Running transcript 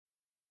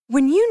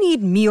When you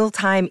need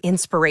mealtime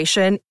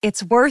inspiration,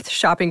 it's worth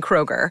shopping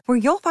Kroger, where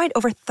you'll find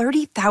over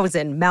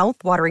 30,000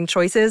 mouth-watering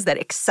choices that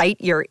excite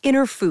your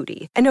inner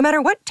foodie. And no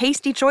matter what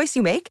tasty choice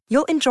you make,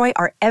 you'll enjoy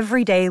our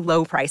everyday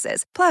low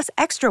prices, plus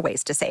extra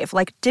ways to save,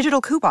 like digital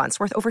coupons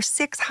worth over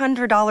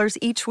 $600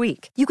 each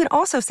week. You can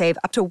also save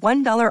up to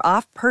 $1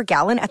 off per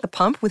gallon at the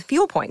pump with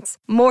fuel points.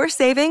 More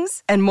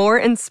savings and more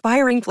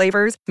inspiring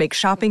flavors make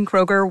shopping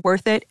Kroger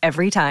worth it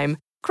every time.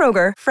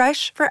 Kroger,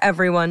 fresh for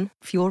everyone.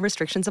 Fuel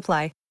restrictions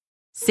apply.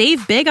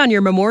 Save big on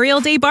your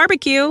Memorial Day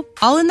barbecue,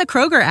 all in the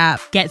Kroger app.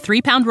 Get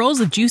 3-pound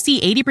rolls of juicy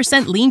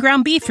 80% lean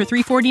ground beef for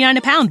 $3.49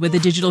 a pound with a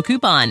digital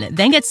coupon.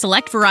 Then get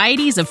select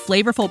varieties of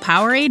flavorful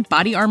Powerade,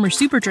 Body Armor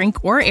Super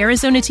Drink, or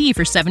Arizona tea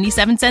for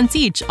 77 cents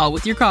each, all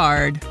with your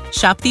card.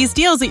 Shop these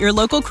deals at your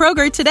local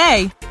Kroger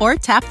today, or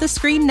tap the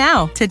screen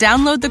now to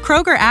download the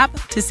Kroger app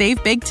to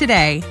save big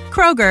today.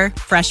 Kroger,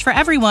 fresh for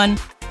everyone.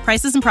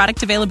 Prices and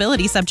product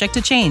availability subject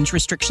to change.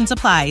 Restrictions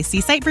apply. See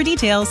site for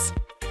details.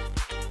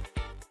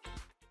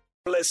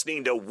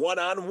 Listening to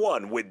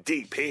One-on-One with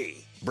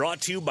DP.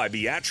 Brought to you by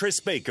Beatrice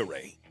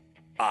Bakery.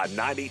 On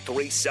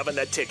 93.7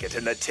 The Ticket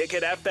and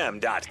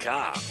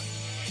theticketfm.com.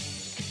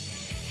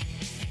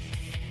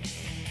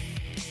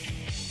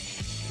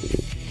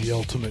 The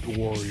Ultimate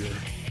Warrior.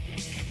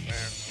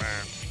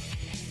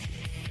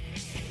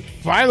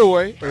 By the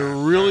way, a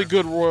really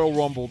good Royal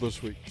Rumble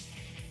this week.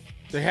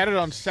 They had it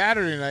on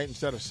Saturday night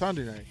instead of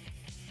Sunday night.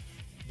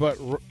 But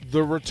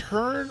the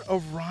return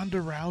of Ronda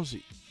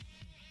Rousey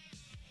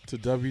to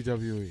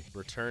WWE.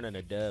 Return and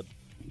a dub.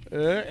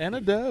 And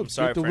a dub. I'm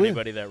sorry for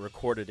anybody that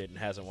recorded it and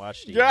hasn't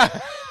watched it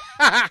yet.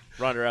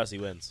 Ronda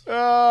Rousey wins.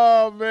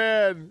 Oh,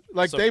 man.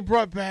 So they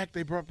brought back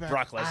Brock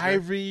Lesnar.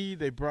 Ivory.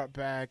 They brought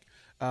back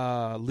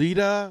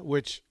Lita,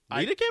 which...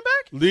 Lita came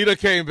back? Lita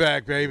came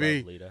back,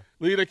 baby. Lita.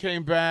 Lita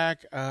came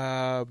back.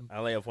 I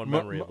only have one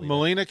memory of Lita.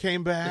 Melina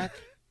came back.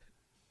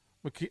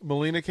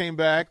 Melina came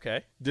back.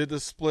 Okay. Did the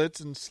splits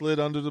and slid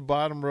under the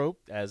bottom rope.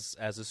 As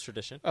is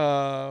tradition.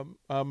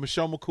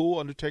 Michelle McCool,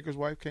 Undertaker's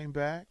wife, came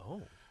back. Oh.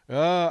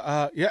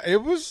 Yeah,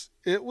 it was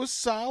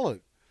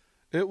solid.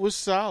 It was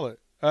solid.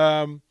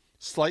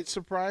 Slight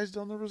surprised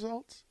on the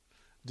results.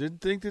 Didn't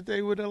think that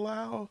they would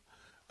allow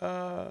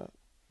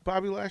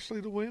Bobby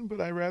Lashley to win, but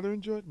I rather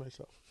enjoyed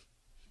myself.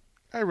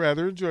 I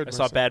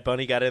saw Bad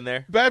Bunny got in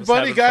there. Bad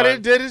Bunny got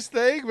in, did his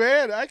thing,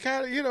 man. I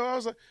kind of, I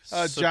was like,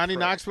 Johnny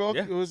Knoxville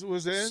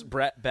was in.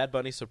 Bad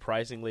Bunny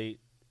surprisingly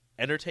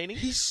entertaining.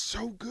 He's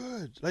so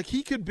good. Like,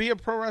 he could be a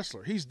pro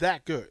wrestler. He's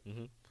that good.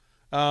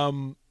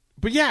 Mm-hmm.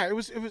 But yeah, it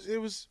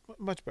was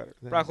much better.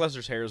 Brock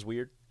Lesnar's hair is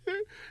weird.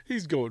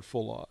 He's going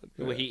full on.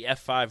 Well, he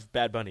F5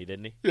 Bad Bunny,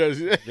 didn't he?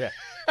 Yes.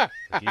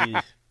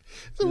 Yeah.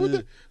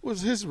 So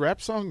was his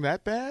rap song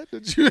that bad?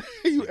 Did you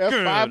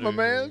F5 my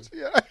man?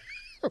 Yeah.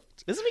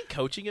 Isn't he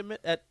coaching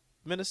at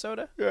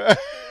Minnesota? Yeah.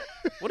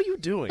 What are you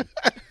doing?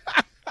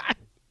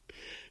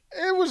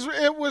 It was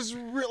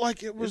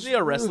like it was. Is he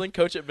a wrestling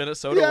coach at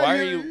Minnesota? Yeah, Why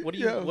are you?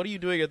 What are you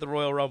doing at the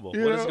Royal Rumble?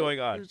 What is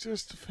going on? It's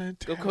just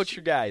fantastic. Go coach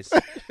your guys.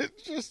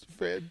 It's just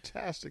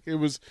fantastic. It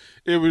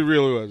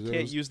really was.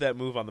 Can't use that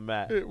move on the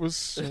mat. It was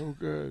so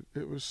good.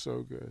 It was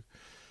so good.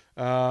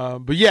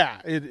 But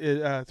yeah,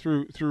 it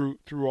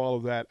through all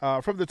of that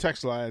from the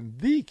text line,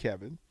 the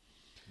Kevin.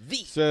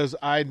 Says,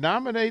 I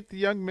nominate the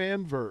young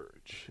man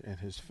Verge and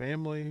his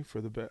family for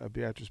the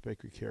Beatrice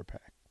Bakery care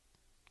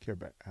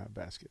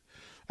basket.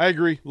 I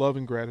agree. Love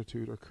and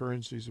gratitude are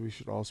currencies we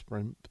should all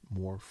spend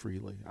more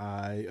freely.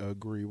 I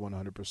agree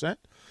 100%.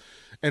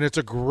 And it's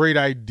a great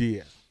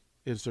idea.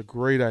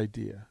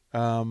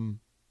 So,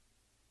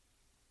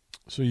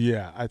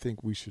 yeah, I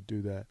think we should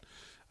do that.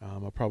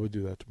 I'll probably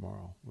do that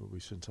tomorrow where we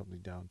send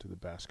something down to the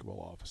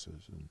basketball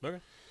offices. And,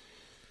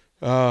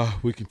 okay.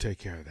 We can take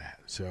care of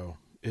that. So...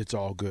 it's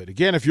all good.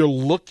 Again, if you're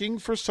looking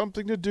for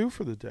something to do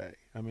for the day,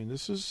 I mean,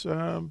 this is,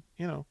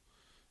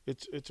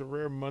 it's a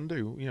rare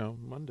Monday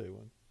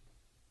one.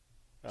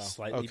 Oh,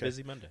 Slightly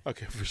busy Monday.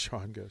 Okay, for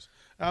Sean goes.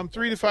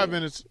 3 to 5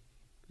 minutes,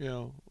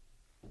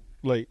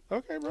 late.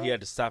 Okay, bro. He had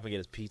to stop and get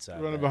his pizza.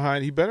 Running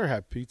behind. He better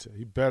have pizza.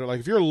 He better,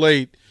 if you're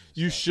late,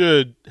 you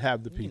should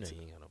have the pizza.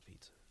 He ain't got no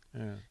pizza.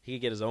 Yeah. He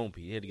could get his own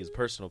pizza. He had to get his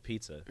personal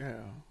pizza.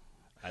 Yeah.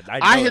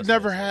 I had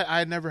never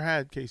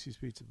had Casey's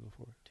Pizza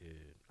before. Dude,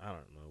 I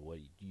don't know what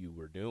you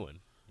were doing.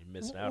 You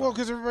missed out. Well,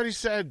 because everybody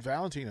said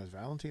Valentino's.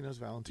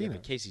 Yeah,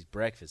 but Casey's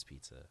breakfast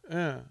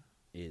pizza.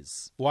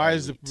 Is why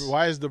is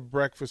the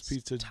breakfast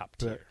pizza top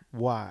tier?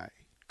 Why?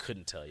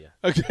 Couldn't tell you.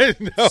 Okay,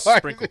 no.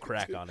 Sprinkle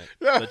crack on it.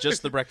 But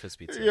just the breakfast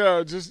pizza.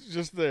 Yeah,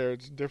 just there.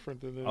 It's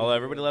different than.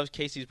 Everybody loves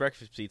Casey's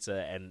breakfast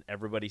pizza, and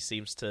everybody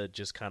seems to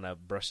just kind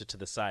of brush it to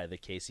the side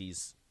that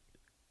Casey's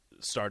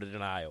started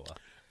in Iowa.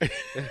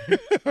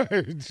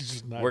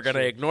 We're going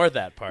to ignore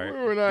that part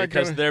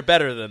because they're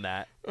better than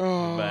that.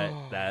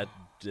 But that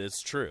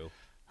is true.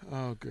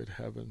 Oh, good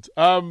heavens.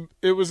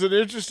 It was an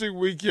interesting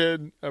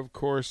weekend, of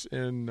course,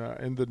 in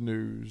the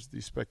news,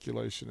 the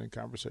speculation and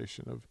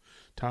conversation of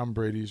Tom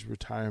Brady's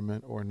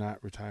retirement or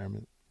not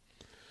retirement.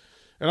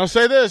 And I'll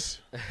say this.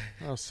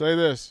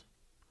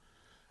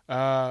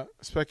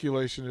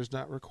 Speculation is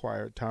not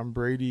required. Tom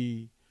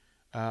Brady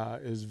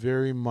is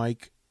very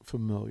Mike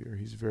familiar.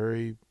 He's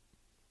very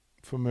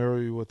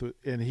familiar with it,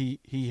 and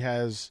he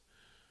has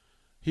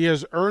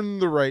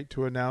earned the right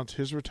to announce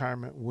his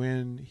retirement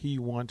when he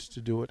wants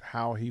to do it,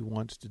 how he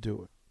wants to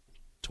do it.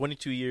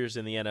 22 years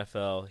in the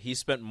NFL. He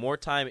spent more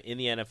time in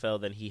the NFL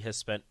than he has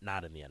spent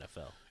not in the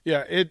NFL.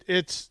 Yeah,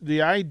 it's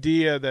the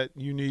idea that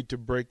you need to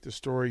break the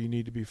story, you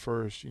need to be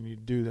first, you need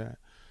to do that.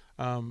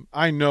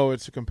 I know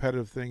it's a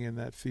competitive thing in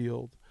that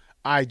field.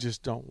 I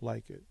just don't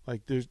like it.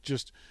 Like, there's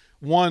just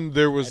one,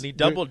 there was... And he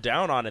doubled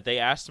down on it. They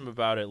asked him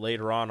about it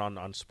later on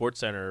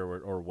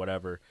SportsCenter or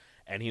whatever,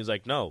 and he was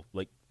like, no,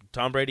 like,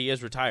 Tom Brady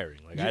is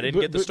retiring. Like, I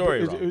didn't get the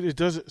story wrong. It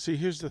doesn't... See,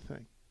 here's the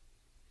thing.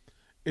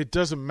 It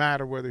doesn't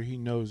matter whether he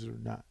knows it or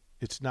not.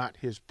 It's not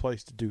his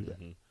place to do that.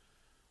 Mm-hmm.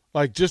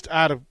 Like, just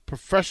out of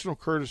professional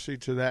courtesy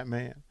to that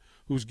man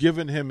who's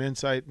given him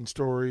insight and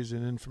stories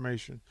and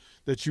information,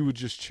 that you would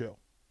just chill.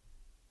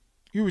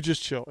 You would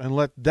just chill and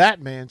let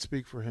that man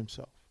speak for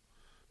himself.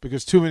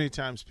 Because too many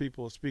times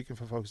people are speaking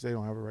for folks they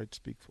don't have a right to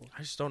speak for.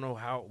 I just don't know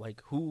how,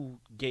 like, who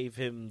gave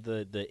him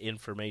the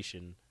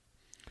information.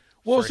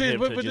 Well, see,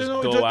 but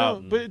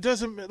it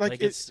doesn't,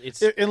 like it's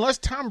unless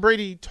Tom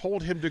Brady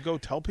told him to go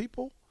tell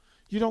people,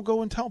 you don't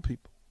go and tell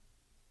people.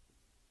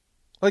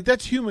 Like,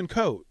 that's human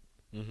code.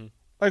 Mm-hmm.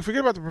 Like,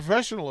 forget about the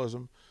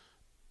professionalism.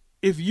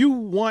 If you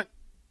want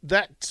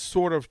that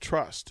sort of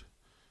trust,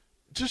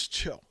 just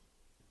chill.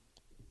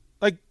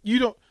 Like, you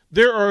don't.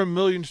 There are a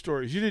million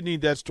stories. You didn't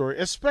need that story,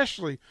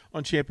 especially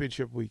on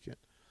championship weekend.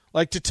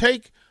 Like, to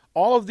take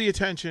all of the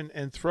attention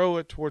and throw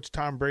it towards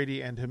Tom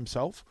Brady and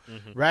himself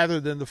rather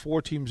than the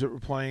four teams that were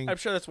playing. I'm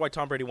sure that's why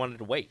Tom Brady wanted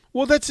to wait.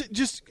 Well, that's it.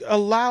 Just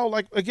allow,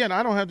 like, again,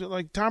 I don't have to,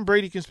 like, Tom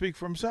Brady can speak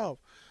for himself.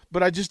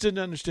 But I just didn't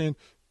understand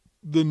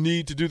the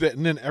need to do that.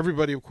 And then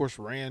everybody, of course,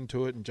 ran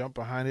to it and jumped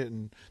behind it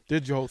and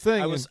did your whole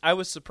thing. I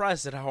was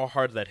surprised at how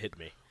hard that hit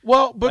me.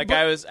 Well, but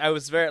I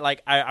was very,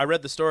 like, I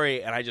read the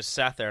story and I just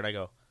sat there and I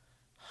go,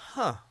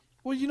 huh.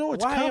 Well, you know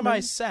it's coming. Why am I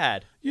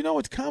sad? You know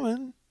it's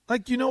coming.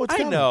 Like, you know it's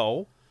coming. I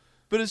know.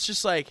 But it's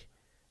just like,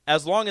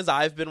 as long as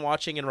I've been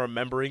watching and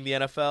remembering the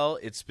NFL,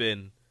 it's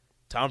been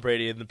Tom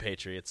Brady and the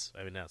Patriots.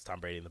 I mean, now it's Tom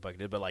Brady and the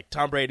Buccaneers, but, like,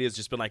 Tom Brady has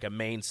just been, like, a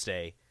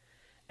mainstay.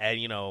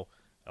 And, you know,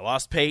 I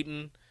lost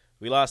Peyton.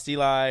 We lost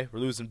Eli. We're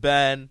losing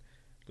Ben.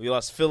 We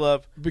lost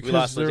Phillip. We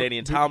lost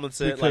LaDainian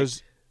Tomlinson.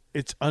 Because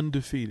it's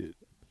undefeated.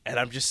 And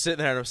I'm just sitting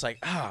there and I was like,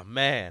 oh,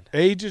 man.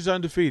 Age is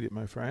undefeated,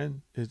 my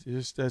friend.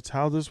 That's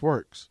how this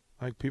works.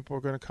 Like, people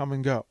are going to come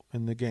and go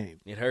in the game.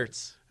 It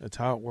hurts. That's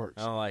how it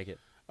works. I don't like it.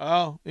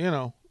 Oh, you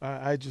know,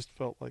 I just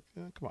felt like,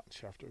 come on,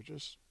 Schefter,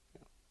 just.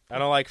 I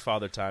don't like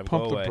Father Time.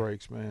 Pump Go away. the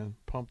brakes, man.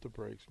 Pump the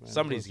brakes, man.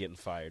 Somebody's getting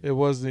fired. It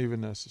wasn't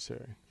even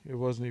necessary. It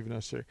would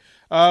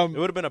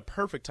have been a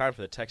perfect time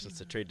for the Texans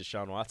to trade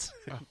Deshaun Watson.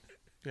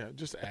 Yeah,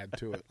 just add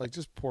to it. Like,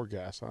 just pour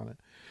gas on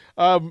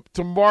it.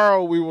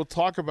 Tomorrow we will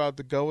talk about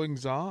the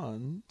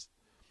goings-on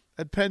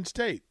at Penn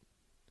State.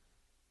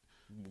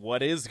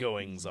 What is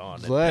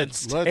goings-on at Penn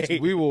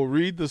State? We will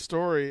read the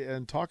story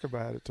and talk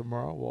about it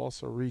tomorrow. We'll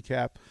also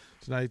recap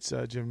tonight's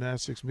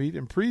gymnastics meet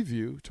and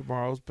preview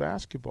tomorrow's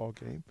basketball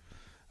game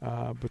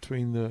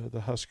between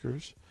the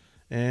Huskers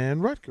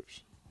and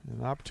Rutgers.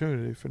 An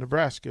opportunity for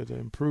Nebraska to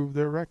improve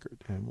their record.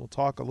 And we'll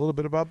talk a little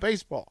bit about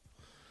baseball.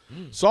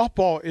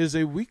 Softball is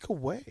a week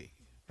away,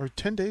 or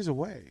 10 days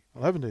away,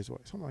 11 days away,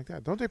 something like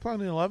that. Don't they play on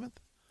the 11th?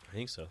 I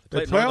think so.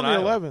 They play on the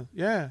 11th,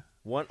 yeah.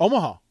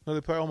 Omaha. No,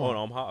 they play Omaha. Oh, in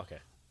Omaha? Okay.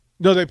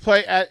 No, they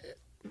play at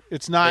 –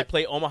 it's not – They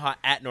play Omaha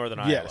at Northern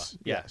Iowa.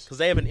 Yes. Because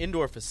they have an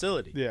indoor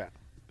facility. Yeah.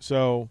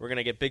 So we're going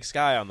to get Big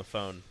Sky on the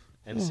phone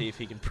and see if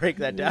he can break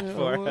that down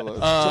for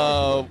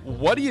us.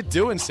 What are you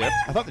doing, Sip?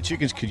 I thought the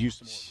chickens could use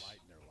some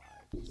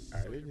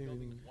more light in their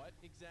lives. What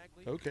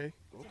exactly? Okay.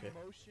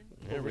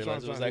 I didn't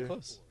realize it was that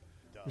close.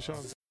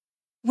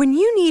 When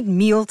you need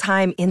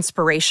mealtime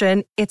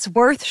inspiration, it's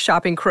worth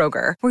shopping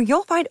Kroger, where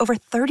you'll find over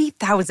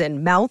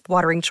 30,000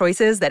 mouth-watering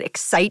choices that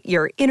excite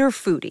your inner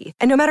foodie.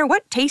 And no matter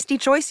what tasty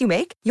choice you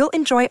make, you'll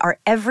enjoy our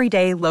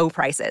everyday low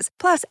prices,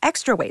 plus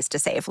extra ways to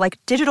save, like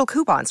digital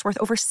coupons worth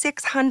over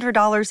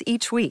 $600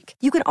 each week.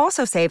 You can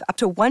also save up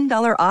to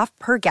 $1 off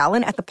per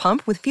gallon at the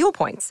pump with fuel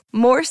points.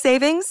 More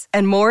savings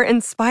and more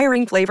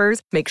inspiring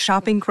flavors make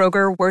shopping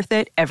Kroger worth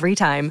it every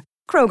time.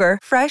 Kroger,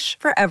 fresh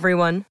for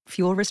everyone.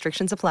 Fuel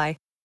restrictions apply.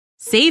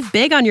 Save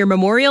big on your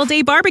Memorial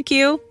Day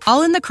barbecue,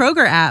 all in the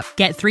Kroger app.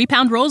 Get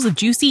 3-pound rolls of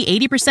juicy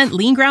 80%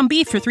 lean ground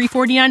beef for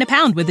 $3.49 a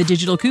pound with a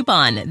digital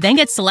coupon. Then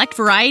get select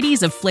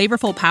varieties of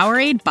flavorful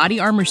Powerade, Body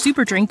Armor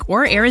Super Drink,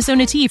 or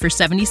Arizona tea for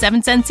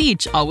 77 cents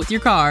each, all with your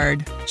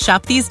card.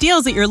 Shop these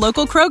deals at your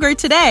local Kroger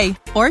today,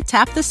 or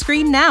tap the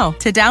screen now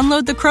to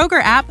download the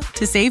Kroger app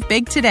to save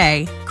big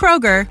today.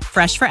 Kroger,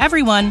 fresh for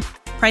everyone.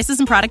 Prices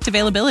and product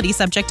availability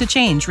subject to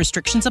change.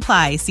 Restrictions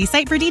apply. See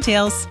site for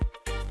details.